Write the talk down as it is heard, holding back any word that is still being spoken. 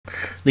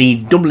The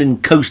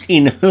Dublin Coast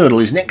Inn Hurdle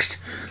is next.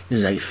 This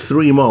is a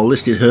 3-mile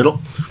listed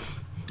hurdle,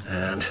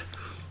 and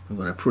we've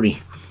got a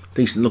pretty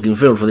decent looking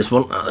field for this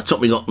one. At the top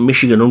we got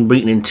Michigan,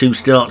 unbeaten in 2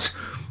 starts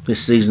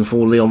this season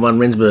for Leon van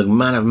Rensburg.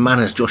 Man of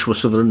Manners, Joshua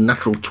Sutherland.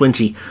 Natural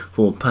 20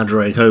 for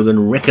Padraig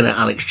Hogan. Reckoner,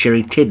 Alex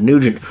Cherry. Ted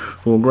Nugent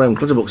for Graham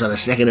Clutterbuck's had a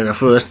 2nd and a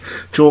 1st.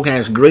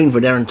 Chalkhouse Green for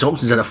Darren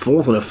Thompson's had a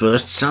 4th and a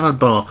 1st. Salad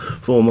Bar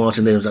for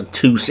Martin Williams had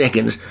 2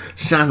 seconds.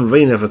 San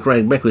Vina for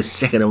Craig Beckwith,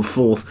 2nd and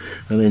 4th.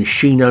 And then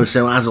She Knows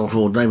So Azel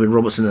for David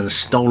Robertson, and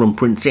Stolen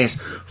Princess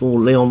for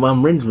Leon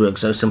van Rensburg.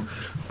 So some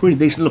pretty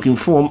decent looking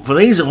form for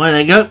these. Away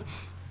they go.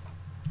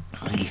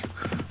 A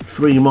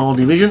 3-mile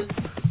division.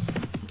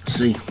 Let's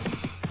see.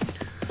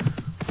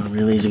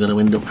 These are going to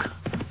end up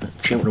at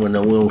Cheltenham in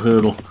the World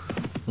Hurdle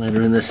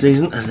later in the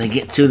season as they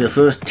get to the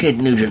first. Ted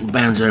Nugent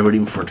bounds over it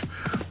in front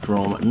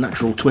from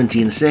Natural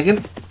 20 in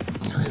 2nd.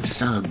 And then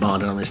Salad Bar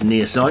down this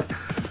near side.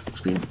 It's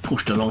been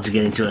pushed along to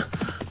get into a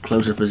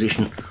closer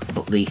position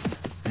up the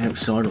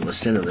outside. On the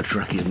centre of the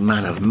track is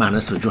Man of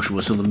Manners for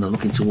Joshua Sutherland,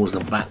 looking towards the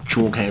back.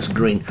 Chalkhouse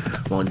Green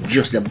might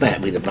just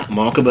about be the back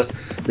marker, but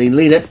the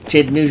leader,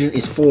 Ted Nugent,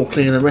 is 4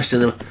 clear. The rest of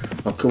them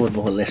are covered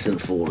by less than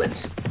 4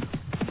 lengths.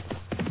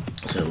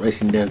 So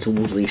racing down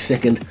towards the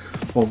 2nd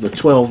of the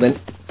 12 then.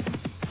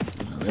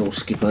 They will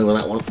skip over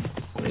that one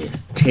with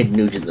Ted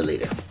Nugent the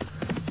leader.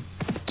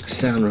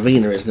 San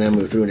Vina has now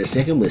moved through into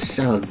 2nd with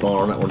Salad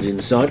Bar on that one's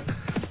inside.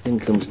 Then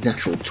comes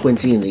Natural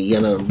 20 in the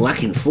yellow and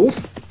black in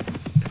 4th.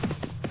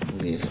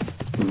 With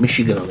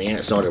Michigan on the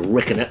outside of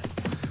Reckoner.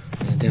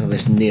 And down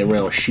this near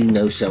rail, She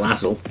Knows So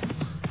Azel.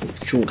 With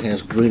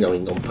Chalkhouse Green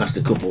having gone past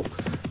a couple.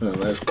 And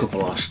those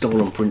couple are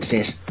Stolen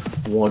Princess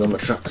wide on the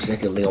track, the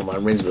 2nd Leon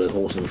van Rensburg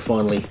horse, and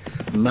finally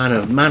Man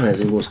of Manners,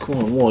 who was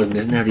quite wide and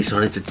has now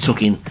decided to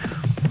tuck in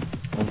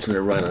onto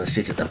the rail and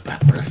sit at the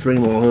back. We're a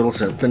 3-mile hurdle,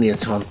 so plenty of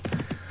time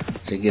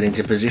to get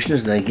into position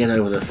as they get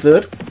over the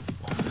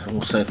 3rd.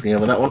 All safely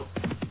over that one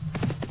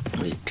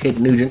with Ted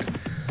Nugent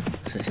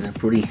setting a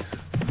pretty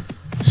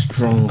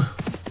strong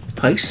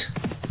pace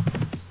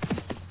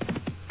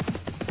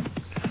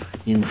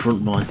in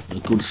front by a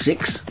good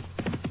 6.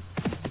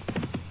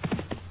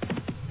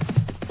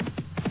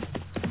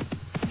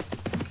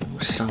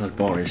 Salad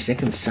Bar in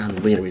 2nd, San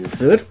Vina in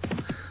 3rd,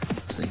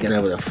 as they get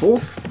over the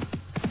 4th.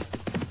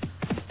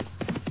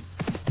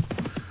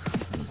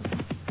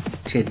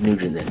 Ted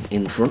Nugent then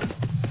in front.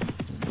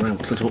 Graham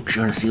Clutterbuck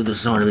showing us the other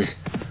side of his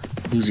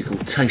musical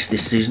taste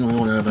this season. We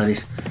all know about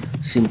his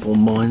Simple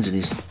Minds and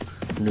his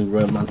New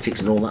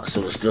Romantics and all that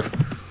sort of stuff.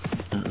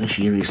 This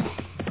year he's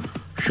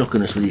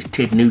shocking us with his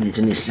Ted Nugent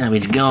and his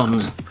Savage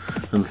Gardens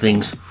and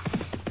things.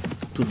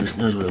 Goodness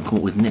knows what he'll come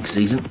up with next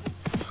season.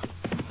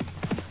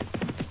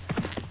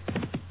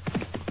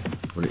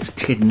 But it's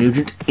Ted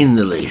Nugent in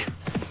the lead,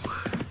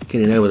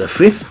 getting over the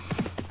 5th.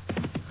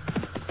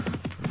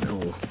 And they're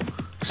all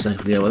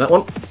safely over that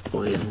one,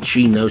 with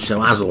She Knows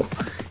So Azel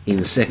in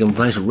 2nd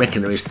place.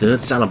 Reckoner is 3rd,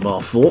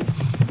 Salabar 4,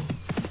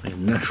 with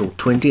Natural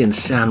 20 and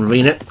San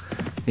Vina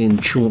in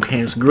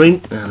Chalkhouse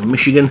Green, and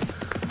Michigan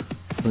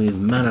with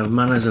Man of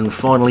Manners, and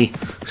finally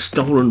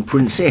Stolen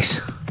Princess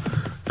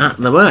at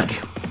the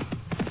back.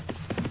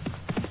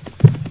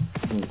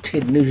 And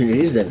Ted Nugent it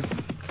is then,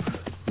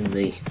 in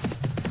the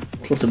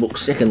Clutterbuck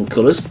 2nd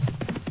colours,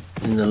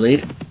 in the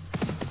lead.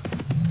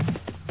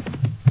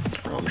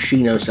 From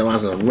She Knows So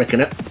Azel and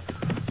Reckoner,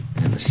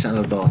 and the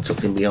Salad Bar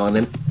tucked in behind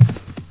them.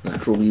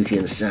 Natural Beauty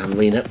and San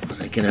Vina as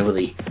they get over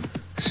the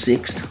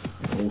 6th.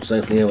 All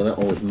safely over that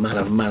one with Man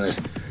of Manners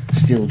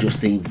still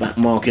just the back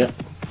marker.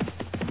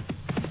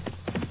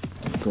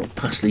 Got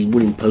past the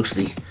winning post,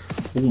 the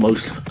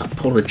almost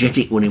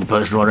apologetic winning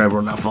post right over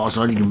on that far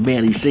side. You can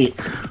barely see it.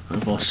 I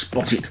hope I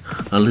spot it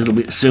a little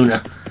bit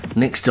sooner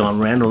next time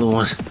round,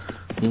 otherwise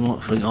I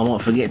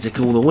might forget to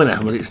call the winner.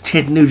 But it's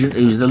Ted Nugent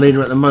who's the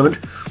leader at the moment,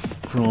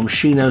 from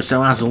She Knows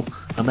So Azel,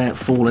 about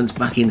 4 lengths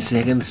back in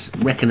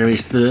 2nd. Reckoner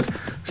is 3rd.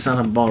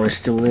 Salad Bar is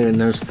still there in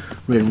those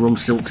red rum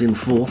silks in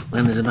 4th.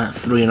 Then there's about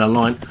 3 in a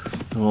line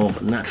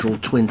of Natural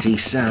 20,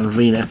 San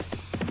Vina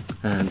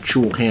and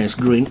Chalkhouse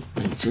Green.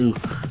 The 2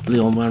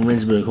 Leon van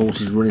Rensburg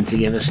horses running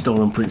together,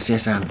 Stolen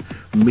Princess and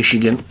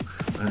Michigan.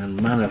 And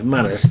Man of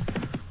Manners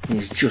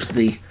is just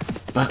the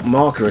back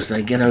marker as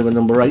they get over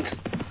number 8.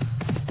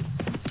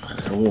 And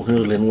they're all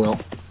hurdling well.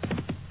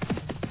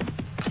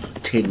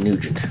 And Ted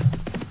Nugent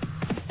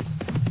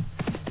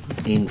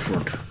in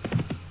front.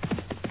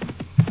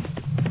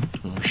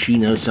 She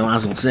Knows So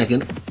Azel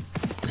 2nd,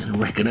 and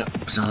Reckoner,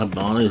 Salad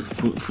Bar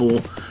front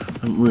 4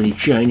 haven't really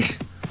changed.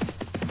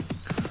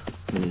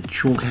 With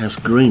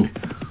Chalkhouse Green,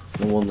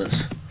 the one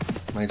that's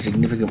made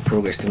significant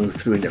progress to move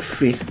through into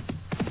 5th.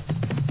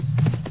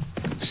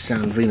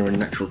 San Vina and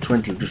Natural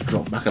 20 have just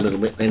dropped back a little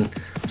bit. Then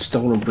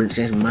Stolen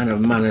Princess, Man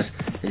of Manners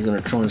is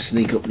going to try and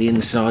sneak up the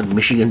inside.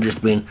 Michigan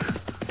just been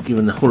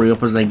given the hurry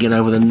up as they get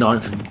over the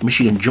 9th.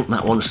 Michigan jumped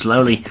that one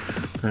slowly,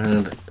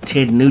 and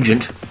Ted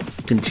Nugent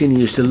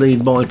continues to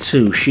lead by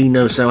 2. She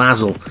Knows So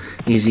Azel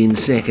is in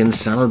second.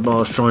 Salad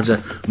Bar's trying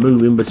to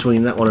move in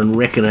between that one and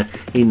Reckoner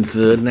in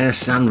third. Now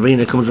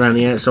Sanvina comes around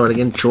the outside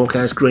again.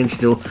 Chalkhouse Green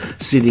still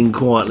sitting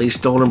quietly.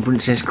 Stolen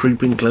Princess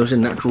creeping closer.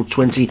 Natural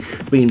 20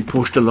 being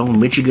pushed along.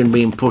 Michigan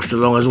being pushed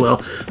along as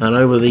well. And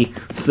over the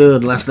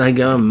third last they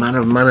go. Man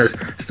of Manners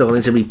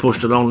starting to be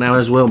pushed along now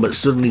as well. But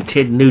suddenly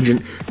Ted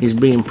Nugent is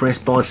being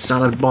pressed by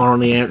Salad Bar on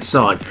the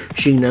outside.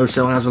 She knows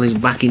so Hazel is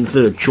back in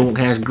third.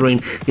 Chalkhouse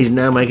Green is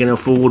now making a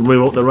forward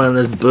move up the road and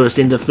has burst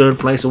into third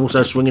place.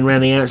 Also swinging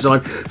around the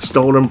outside.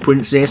 Stolen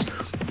Princess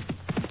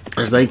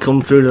as they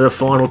come through to the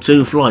final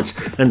two flights,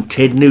 and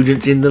Ted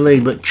Nugent's in the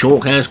lead, but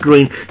Chalkhouse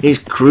Green is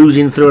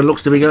cruising through and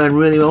looks to be going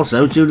really well.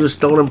 So too does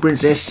Stolen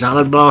Princess.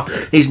 Salad Bar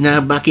is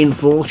now back in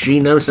fourth. She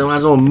knows so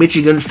as all.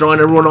 Michigan's trying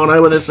to run on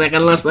over the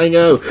second last they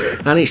go,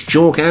 and it's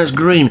Chalkhouse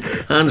Green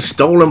and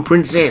Stolen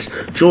Princess.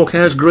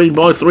 Chalkhouse Green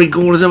by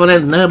 3/4 of a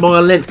length, now by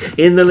a length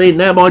in the lead,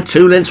 now by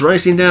 2 lengths,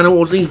 racing down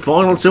towards the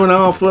final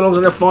 2.5 furlongs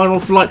of the final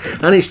flight,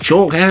 and it's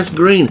Chalkhouse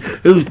Green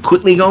who's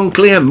quickly gone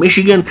clear.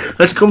 Michigan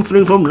has come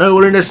through from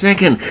nowhere in a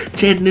second.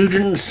 Ted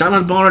Nugent and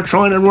Salad Bar are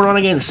trying to run on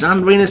again.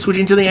 Sandrina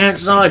switching to the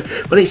outside,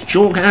 but it's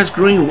Chalkhouse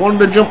Green.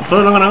 Wonder jump,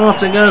 furlong and a half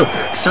to go.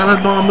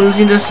 Salad Bar moves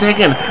into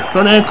second.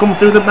 But now come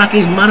through the back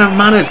is Man of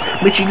Manners.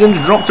 Michigan's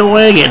dropped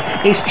away again.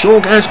 It's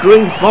Chalkhouse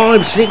Green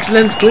 5-6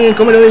 lengths clear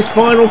coming to this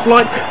final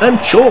flight, and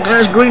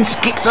Chalkhouse Green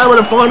skips over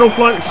the final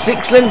flight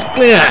 6 lengths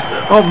clear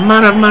of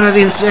Man of Manners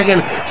in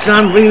second.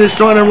 Sandrina's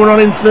trying to run on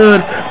in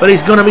third, but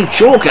it's going to be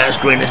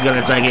Chalkhouse Green that's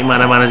going to take it.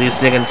 Man of Manners is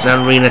second.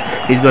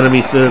 Sandrina is going to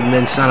be third, and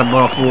then Salad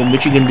Bar 4.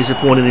 Michigan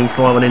disappointed in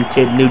 5, and then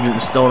Ted Nugent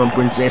and Stolen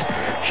Princess.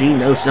 She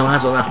knows so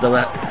Hazel after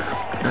that.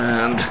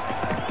 And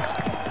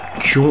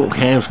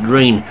Chalkhouse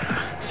Green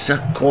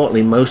sat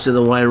quietly most of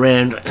the way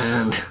around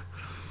and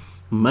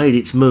made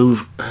its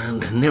move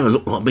and never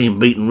looked like being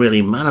beaten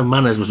really. Man of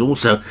Manners was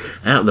also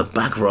out the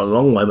back for a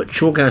long way, but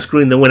Chalkhouse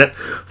Green the winner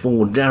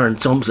for Darren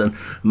Thompson.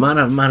 Man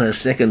of Manners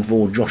second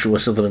for Joshua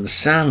Sutherland.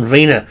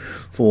 Sanvina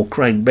for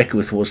Craig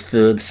Beckwith was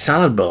third.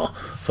 Salad Bar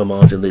for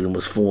Martin Leland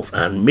was fourth,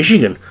 and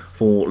Michigan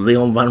for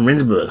Leon van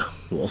Rensburg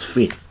was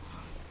fifth.